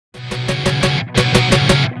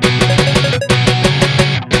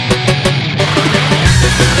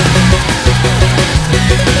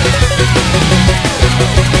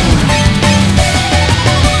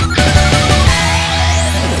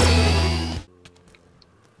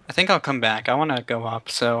I think I'll come back. I want to go up.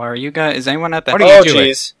 So are you guys? Is anyone at the? What are you Oh doing?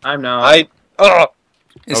 jeez. I'm not. Is Oh,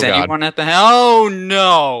 God. anyone at the? Oh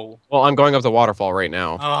no! Well, I'm going up the waterfall right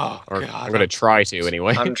now. Oh Or god! I'm gonna try to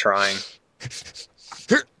anyway. I'm trying.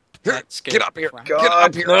 That scared Get up the here. crap. Get up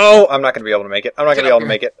God, here. no! I'm not gonna be able to make it. I'm not gonna be Get able up to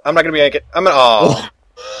make it. I'm not gonna be able to make it. I'm gonna. Oh,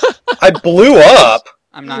 I blew up.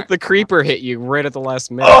 I'm not. The creeper hit you right at the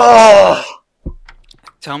last minute. Oh,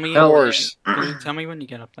 Tell me. Hell Horse. Tell me when you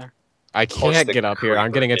get up there. I course can't the get up here. I'm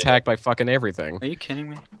creeper getting did it. attacked by fucking everything. Are you kidding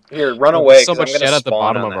me? Here, run There's away. so 'Cause much I'm gonna shit at the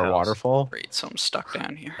spawn bottom on of the our house. waterfall. Great, so I'm stuck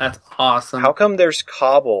down here. That's awesome. How come there's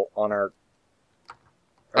cobble on our?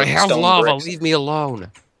 I have stone lava. bricks? Leave me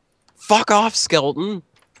alone. Fuck off, skeleton.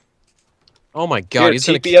 Oh my god, Here, he's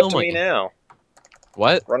gonna TP kill up to me me. now.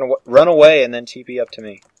 What? Run away, and then TP up to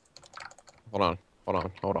me. Hold on.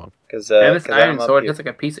 Hold on. Because And this iron I'm up sword here. looks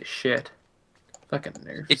like a piece of shit. Fucking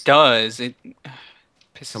nerfs. It does. It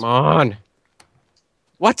pisses Come on.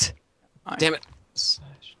 What? me. Damn it.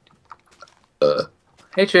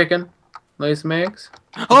 Hey, chicken. Lay some eggs.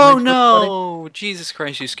 Oh Buddy. no! Jesus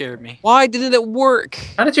Christ, you scared me. Why didn't it work?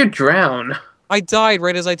 How did you drown? I died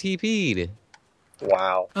right as I TP'd.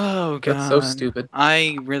 Wow. Oh god. That's so stupid.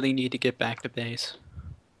 I really need to get back to base.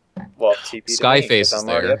 Well, TP to Skyface me, 'cause is I'm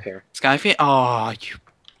already there. up here. Skyface. Oh, you.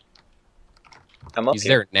 I'm up He's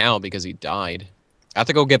here. there now because he died. I have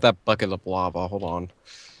to go get that bucket of lava. Hold on.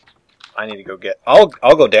 I need to go get. I'll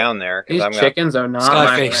go down there because These I'm gonna. chickens are not my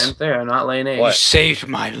Skyface. friends. They are not laying eggs. You What? saved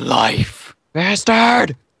my life.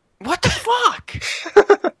 Bastard! What the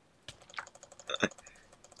fuck?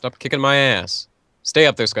 Stop kicking my ass. Stay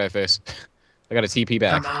up there, Skyface. I got a TP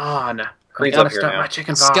back. Come on. Creed's I gotta up here start now. my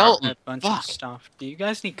chicken farm. Skeleton. A bunch Fuck. of stuff. Do you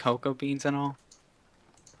guys need cocoa beans at all?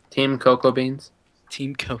 Team cocoa beans.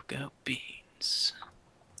 Team cocoa beans.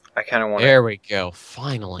 I kind of want to. There we go.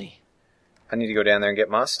 Finally. I need to go down there and get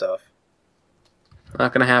my stuff.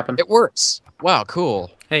 Not gonna happen. It works. Wow,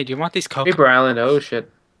 cool. Hey, do you want these Creeper Island. Oh shit.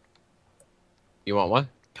 You want what?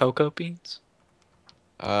 cocoa beans?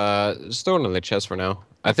 Just throw it in the chest for now.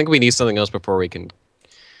 I think we need something else before we can...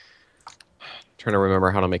 trying to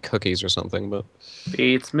remember how to make cookies or something, but...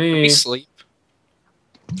 Beats We me. sleep.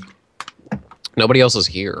 Nobody else is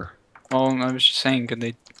here. Oh, I was just saying, could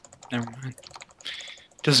they? Never mind.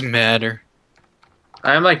 Doesn't matter.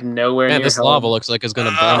 I'm like nowhere Man, near this home. lava looks like it's gonna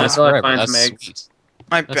burn us until I forever. find That's some eggs. sweet.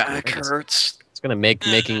 My That's back great. hurts. It's gonna make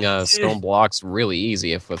making stone blocks really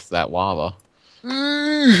easy if with that lava. So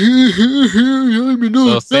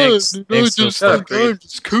thanks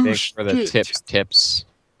for the tips.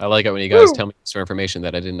 I like it when you guys tell me some information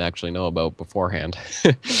that I didn't actually know about beforehand.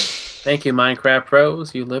 Thank you, Minecraft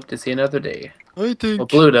pros. You live to see another day. I think Well,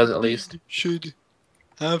 Blue does at least. should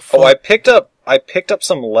have fun. Oh, I picked up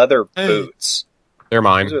some leather boots. They're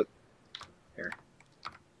mine. Those are- Here.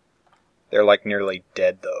 They're like nearly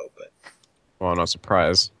dead though, but Well, no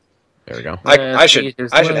surprise. There we go. I should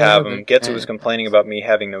have them. leather Getsu was pants. complaining about me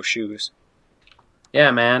having no shoes. Yeah,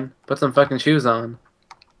 man. Put some fucking shoes on.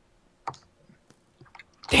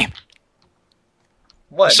 Damn.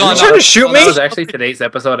 What? So Are you trying to shoot That me? was actually today's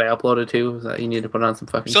episode I uploaded too. Was that you need to put on some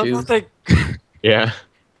fucking So shoes. they Yeah.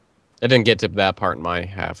 I didn't get to that part in my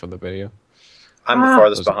half of the video. I'm the Ah.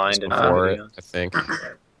 farthest Those are behind just in before the it, video. I think.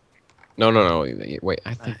 No. Wait,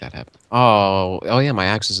 I think that happened. Oh yeah, my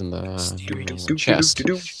axe is in the chest.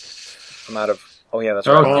 I'm out of. Oh yeah, that's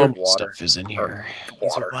Oh, right. I'm out of Oh, water. stuff is in Or here.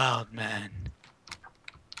 He's a water. wild man.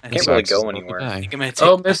 Can't This really axe is go about to anywhere. die. I think I'm gonna take.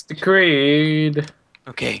 Oh, Mr. Creed.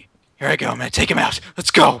 Okay, here I go. I'm gonna take him out. Let's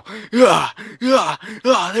go.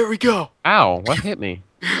 There we go. Ow! What hit me?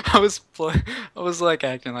 I was like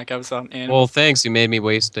acting like I was on animal. Well, thanks. You made me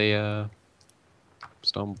waste a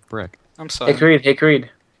stone brick. I'm sorry. Hey, Creed. Hey, Creed.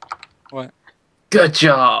 What? Good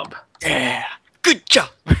job. Yeah. Good job.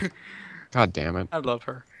 God damn it! I love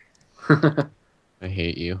her. I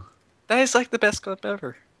hate you. That is like the best clip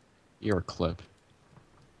ever. You're a clip.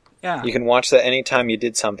 Yeah. You can watch that anytime you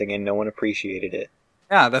did something and no one appreciated it.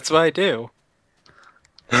 Yeah, that's what I do.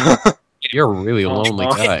 You're a really Oh, lonely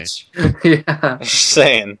oh. guy. Yeah. Just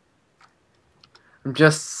saying. I'm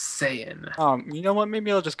just saying. You know what?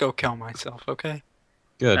 Maybe I'll just go kill myself. Okay.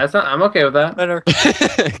 Good. That's not. I'm okay with that. Better.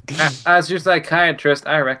 As your psychiatrist,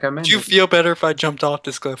 I recommend Would you it. feel better if I jumped off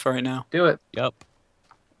this cliff right now? Do it. Yep.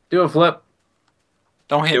 Do a flip.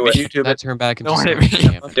 Don't hit Do me. it. YouTube That it. turned back into Don't hit something.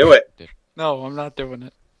 me. Damn it. Do it. No, I'm not doing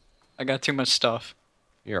it. I got too much stuff.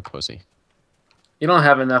 You're a pussy. You don't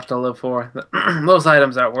have enough to live for. Those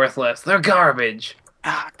items are worthless. They're garbage.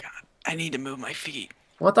 Ah, God. I need to move my feet.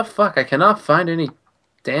 What the fuck? I cannot find any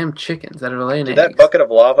damn chickens that are laying Did eggs. that bucket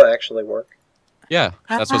of lava actually work? Yeah,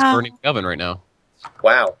 that's what's burning the oven right now.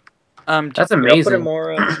 Wow. That's Here, I'll put in amazing.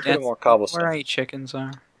 more, put in more Where cobblestone. our chickens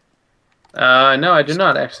are. No, I do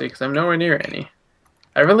not actually, because I'm nowhere near any.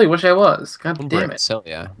 I really wish I was. God One damn brick, it. so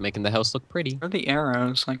yeah, making the house look pretty. Where are the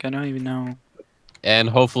arrows? Like, I don't even know. And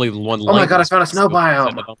hopefully one Oh my god, I lightning found a snow strike will biome.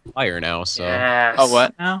 set it on fire now, so... Yes. Oh,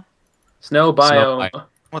 what now? Snow Snow biome.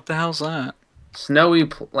 What the hell's that? Snowy,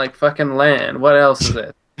 like fucking land. What else is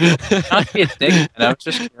it? Not be a dick, I was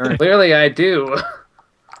just curious. Clearly, I do.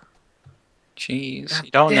 Jeez, God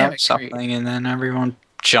you don't damn know it, something, and then everyone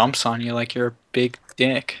jumps on you like you're a big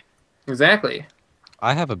dick. Exactly.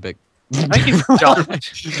 I have a big... No, you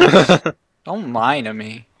don't. Don't lie to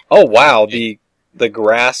me. Oh wow, the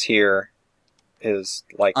grass here is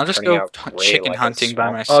like I'll just turning go out gray chicken like a hunting by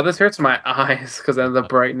swamp. myself. Oh, this hurts my eyes because of the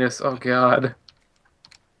brightness. Oh god.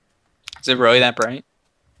 Is it really that bright?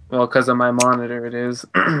 Well, because of my monitor, it is.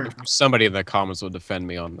 Somebody in the comments will defend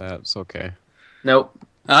me on that. It's okay. Nope.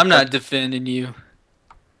 I'm not defending you.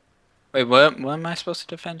 Wait, what? What am I supposed to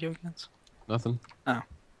defend you against? Nothing.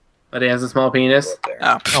 But he has a small penis. Up there.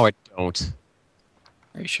 Oh, pff, No, I don't.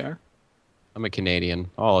 are you sure? I'm a Canadian.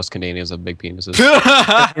 All us Canadians have big penises.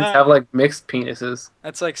 Kids have like mixed penises.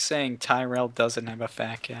 That's like saying Tyrell doesn't have a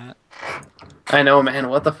fat cat. I know, man.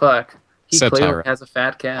 What the fuck? He Said clearly Tyra. has a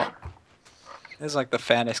fat cat. It's like the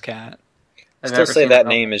fattest cat. I I've still never say seen that a-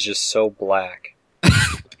 name is just so black.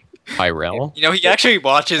 Tyrell? You know, he actually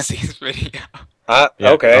watches these videos.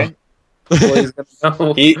 Yeah, Okay. Well, he's gonna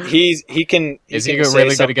know. He can. Is can he say really going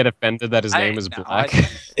to something- get offended that his name is No, black?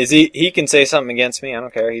 Is he can say something against me? I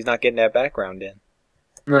don't care. He's not getting that background in.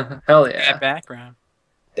 Hell That yeah. background.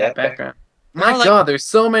 That Background. My like- god, there's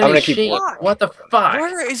so I'm many gonna keep sheep. working. What the fuck?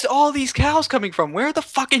 Where is all these cows coming from? Where are the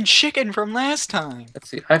fucking chicken from last time? Let's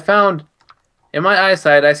see. I found in my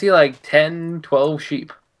eyesight, I see like 10, 12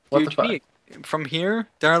 sheep. What Dude, the fuck? me- From here,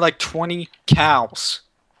 there are like 20 cows.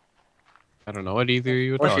 I don't know what either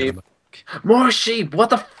you were Or talking sheep. about. More sheep. What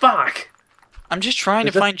the fuck? I'm just trying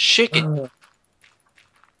Is to it- find chicken.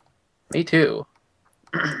 Me too.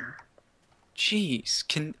 Jeez,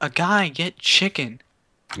 can a guy get chicken?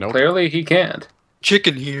 Nope. Clearly he can't.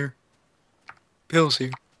 Chicken here. Bill's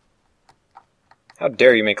here. How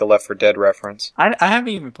dare you make a Left 4 Dead reference? I haven't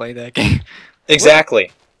even played that game.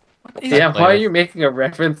 Exactly. What is- Yeah, why are later. you making a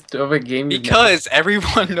reference to a game you've never- Because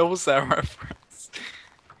everyone knows that reference.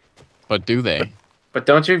 But do they? But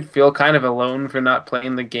don't you feel kind of alone for not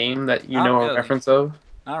playing the game that you Not know really. a reference of?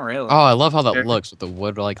 Not really. Oh, I love how that Sure. looks with the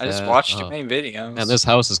wood like I that. just watched too Oh. many videos. And this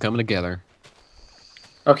house is coming together.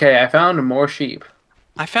 Okay, I found more sheep.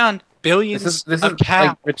 I found billions This of is cows.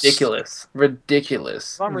 like ridiculous.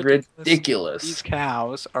 Ridiculous. Not ridiculous. Ridiculous. These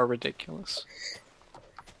cows are ridiculous.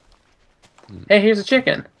 Hey, here's a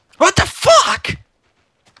chicken. What the fuck?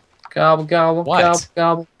 Gobble gobble What? gobble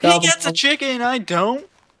gobble He gobble. gets a gobble. chicken, I don't.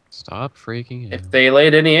 Stop freaking out. If they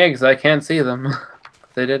laid any eggs, I can't see them.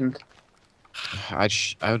 They didn't. I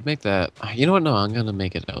would make that. You know what? No, I'm gonna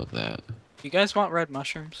make it out of that. You guys want red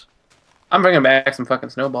mushrooms? I'm bringing back some fucking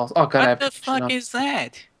snowballs. Oh god, I What have the to shit fuck on- is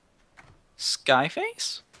that?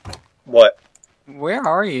 Skyface? What? Where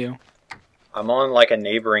are you? I'm on like a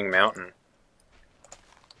neighboring mountain.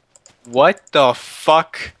 What the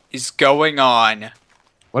fuck is going on?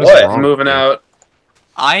 What is What? wrong? moving with you?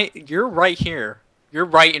 out. You're right here. You're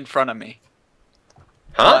right in front of me.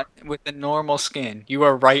 Huh? With the normal skin. You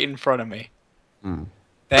are right in front of me. Hmm.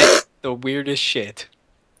 That's the weirdest shit.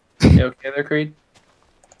 You okay there, Creed?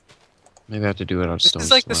 Maybe I have to do it on This stone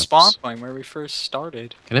is like the slabs. spawn point where we first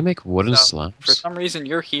started. Can I make wooden So, slabs? For some reason,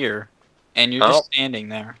 you're here, and you're Oh. just standing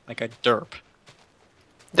there like a derp.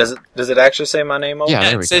 Does it actually say my name over? Yeah,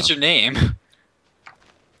 there it we says go. your name.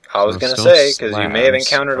 I was So gonna stone say because you may have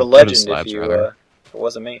slabs, encountered or a wooden legend slabs, if you rather. if it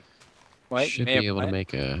wasn't me. What? Should You may be have able to what?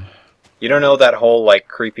 make a. You don't know that whole like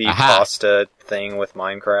creepy Aha. pasta thing with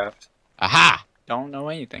Minecraft? Aha! Don't know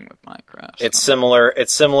anything with Minecraft. It's so similar.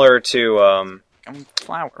 It's similar to I'm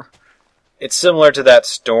flour. It's similar to that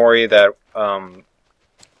story that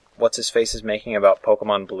what's his face is making about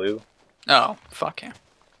Pokemon Blue. Oh, fuck him.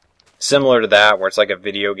 Similar to that, where it's like a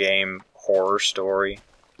video game horror story.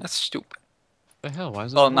 That's stupid. The hell? Why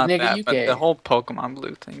is it? Well, not Nigga, that, you but gay. the whole Pokemon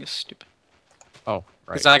Blue thing is stupid. Oh, right.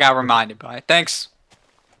 Because I got reminded by it. Thanks.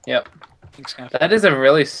 Yep. Thanks, guy. That is a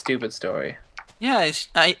really stupid story. Yeah,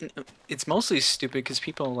 it's mostly stupid because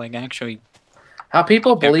people like actually How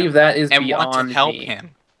people believe that is and beyond want to help me.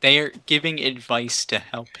 him. They are giving advice to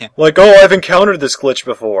help him. Like, oh, I've encountered this glitch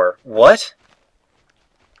before. What?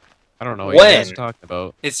 I don't know what you guys When? are talking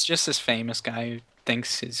about. It's just this famous guy who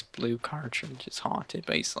thinks his blue cartridge is haunted,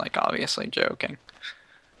 but he's like obviously joking.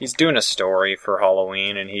 He's doing a story for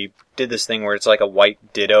Halloween, and he did this thing where it's like a white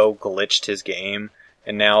Ditto glitched his game,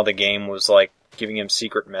 and now the game was like giving him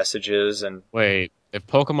secret messages, and Wait, if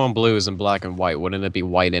Pokemon Blue is in black and white, wouldn't it be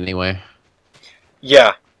white anyway?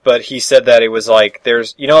 Yeah, but he said that it was like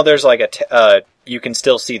there's like you can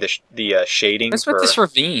still see the shading What's for with this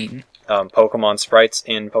ravine? Pokemon sprites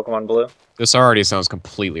in Pokemon Blue. This already sounds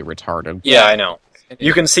completely retarded. Yeah, I know.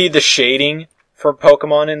 You can see the shading for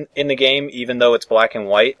Pokemon in the game, even though it's black and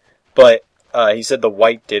white. But he said the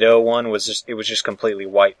white Ditto one was just completely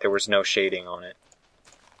white. There was no shading on it.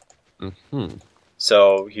 Hmm.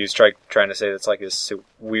 So he was trying to say it's like this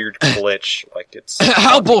weird glitch, like it's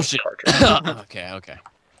How bullshit. cartridge. Okay.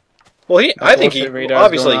 Well, I think bullshit radar's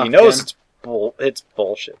obviously going he off knows again. it's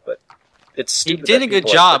bullshit, but it's He stupid. did that a good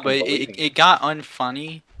people are job, freaking but believing it got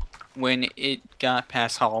unfunny when it got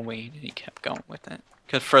past Halloween and he kept going with it.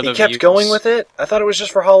 Cause for He kept going with it. I thought it was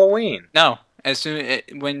just for Halloween. No,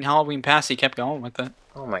 when Halloween passed, he kept going with it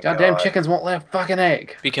Oh my god! Goddamn chickens won't lay a fucking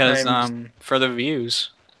egg. because for the views,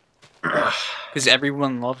 because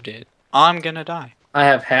everyone loved it. I'm gonna die. I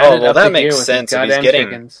have had Oh, it well, up that to makes here with sense these if he's goddamn getting-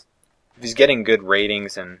 chickens. If he's getting good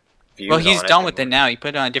ratings and views. Well, he's on done it, with it now. He put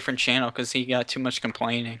it on a different channel because he got too much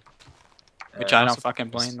complaining, which I don't fucking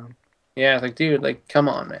blame them. Yeah, it's like, dude, like, come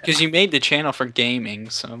on, man. Because you made the channel for gaming,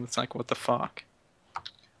 so it's like, what the fuck?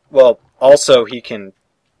 Well, also he can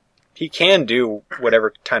do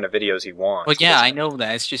whatever kind of videos he wants. Well, yeah, doesn't I he? know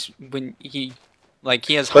that. It's just when he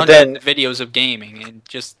has But hundreds of videos of gaming and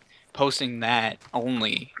just posting that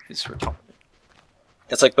only is retarded.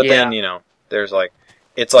 It's like, but Yeah. then there's like,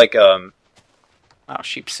 it's like Wow,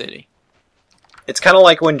 Sheep City. it's kind of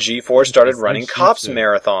like when G4 started It's like running Sheep cops City.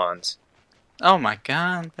 marathons. Oh my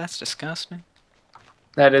god, that's disgusting.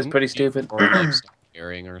 That is pretty stupid. Or like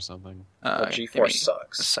earring or something. But Give G4 me a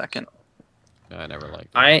sucks. second. No, I never liked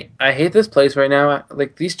it. I hate this place right now.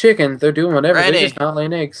 Like, these chickens, they're doing whatever. Ready. They're just not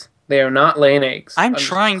laying eggs. They are not laying eggs. I'm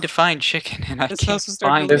trying to find chicken and I This can't house is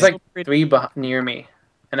starting find to There's it. look like 3 near me,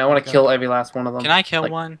 and I want to kill every last one of them. Can I kill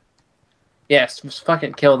Like, one? Yes, just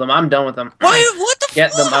fucking kill them. I'm done with them. Why? What the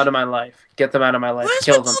Get fuck? them out of my life. Get them out of my life. Where's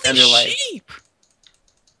Kill with them. all End these their life. sheep?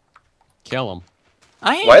 Kill them.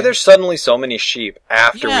 I am. Why are there suddenly so many sheep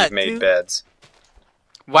after Yeah, we've made dude. beds?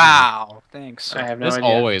 Wow, thanks. I have no There's idea.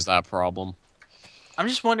 always that problem. I'm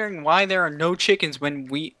just wondering why there are no chickens when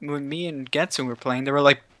me and Getsu were playing. There were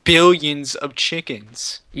like billions of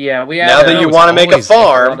chickens. Yeah, we Now have that you was want to make a always a lot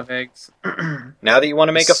farm, of eggs. now that you want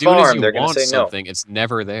to make As a soon as farm, you they're going want to say no. something, it's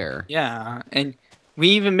never there. Yeah, and we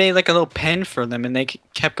even made like a little pen for them, and they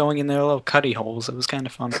kept going in their little cuddy holes. It was kind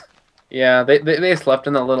of fun. Yeah, they slept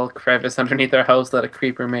in the little crevice underneath our house that a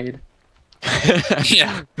creeper made.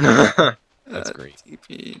 Yeah. That's great.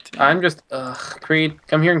 I'm just, Creed,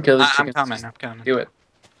 come here and kill these I'm chickens. coming. Just I'm coming. do it.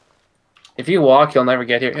 If you walk, you'll never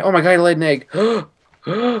get here. Oh my god, you laid an egg. Get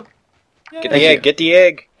Thank the egg, you. get the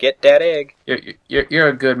egg, get that egg. You're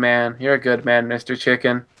a good man. You're a good man, Mr.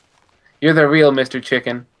 Chicken. You're the real Mr.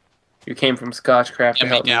 Chicken. You came from Scotchcraft to Can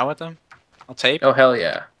help make me. out with them? I'll tape. Oh, hell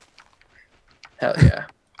yeah. Hell yeah.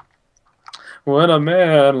 When a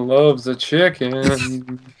man loves a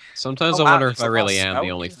chicken. Sometimes Oh, I wow, wonder if there's I a really lot of am snow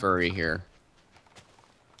the only here. furry here.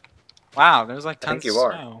 Wow, there's like I think tons you of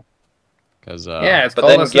are. snow. Because Yeah, it's But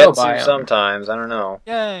called then a snow Getsu biome. sometimes, I don't know.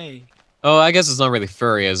 Yay! oh, I guess it's not really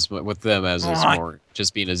furry as with them as it's What? more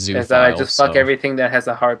just being a zoophile. Is that I just fuck so- everything that has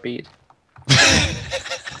a heartbeat.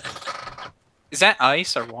 Is that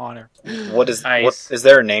ice or water? What is Ice. is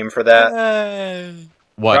there a name for that? Yay!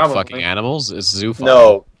 What, Probably. fucking animals? It's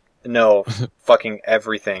zoophile. No, fucking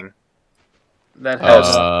everything. That has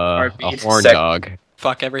a A heartbeat. horn Sec- dog.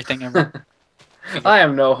 Fuck everything ever. I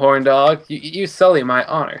am no horn dog. You sully my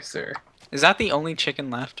honor, sir. Is that the only chicken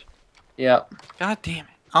left? Yep. God damn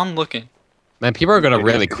it! I'm looking. Man, people are gonna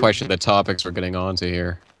really question the topics we're getting onto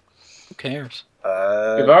here. Who cares?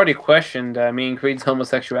 We've already questioned me and Creed's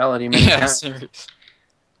homosexuality many Yeah, times. serious.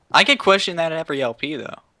 I get questioned that at every LP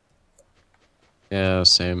though. Yeah,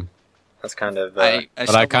 same. That's kind of. I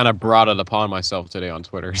But I kind of brought it upon myself today on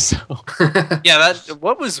Twitter, so... yeah. That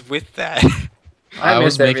what was with that? I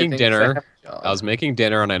was miss making everything 'cause dinner. I have a job. I was making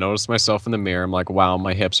dinner and I noticed myself in the mirror. I'm like, wow,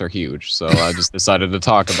 my hips are huge. So I just decided to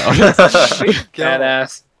talk about it.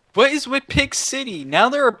 Badass. What is with Pig City? Now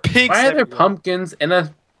there are pigs. Why are there everywhere. pumpkins in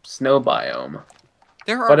a snow biome?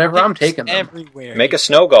 There are Whatever, I'm pigs taking them. everywhere. Make a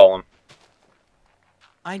snow golem.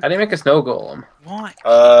 I How do you make a snow golem? want.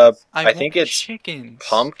 I want think it's chickens.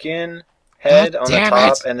 pumpkin head on the damn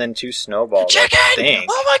top it. and then 2 snowballs. Chicken! I think.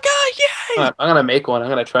 Oh my god! Yay! I'm gonna make one. I'm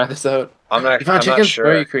gonna try this out. I'm not. You found I'm not chickens? Where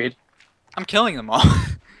are sure. you, Creed? I'm killing them all.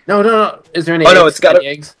 No. Is there any Oh, eggs? no, it's gotta- Any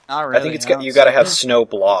eggs? Not really. I think it's no. you got to have snow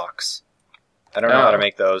blocks. I don't know how to Oh.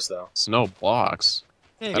 make those though. Snow blocks.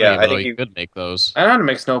 Yeah, I Yeah, didn't I even know think you you- could make those. I know how to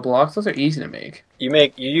make snow blocks. Those are easy to make. You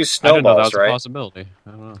use I didn't know that snowballs, was a right? possibility.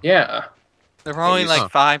 I don't know. Yeah. There were only Huh.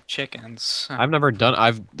 like 5 chickens. I've never done.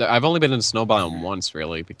 I've only been in snow biome once,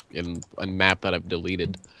 really, in a map that I've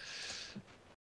deleted.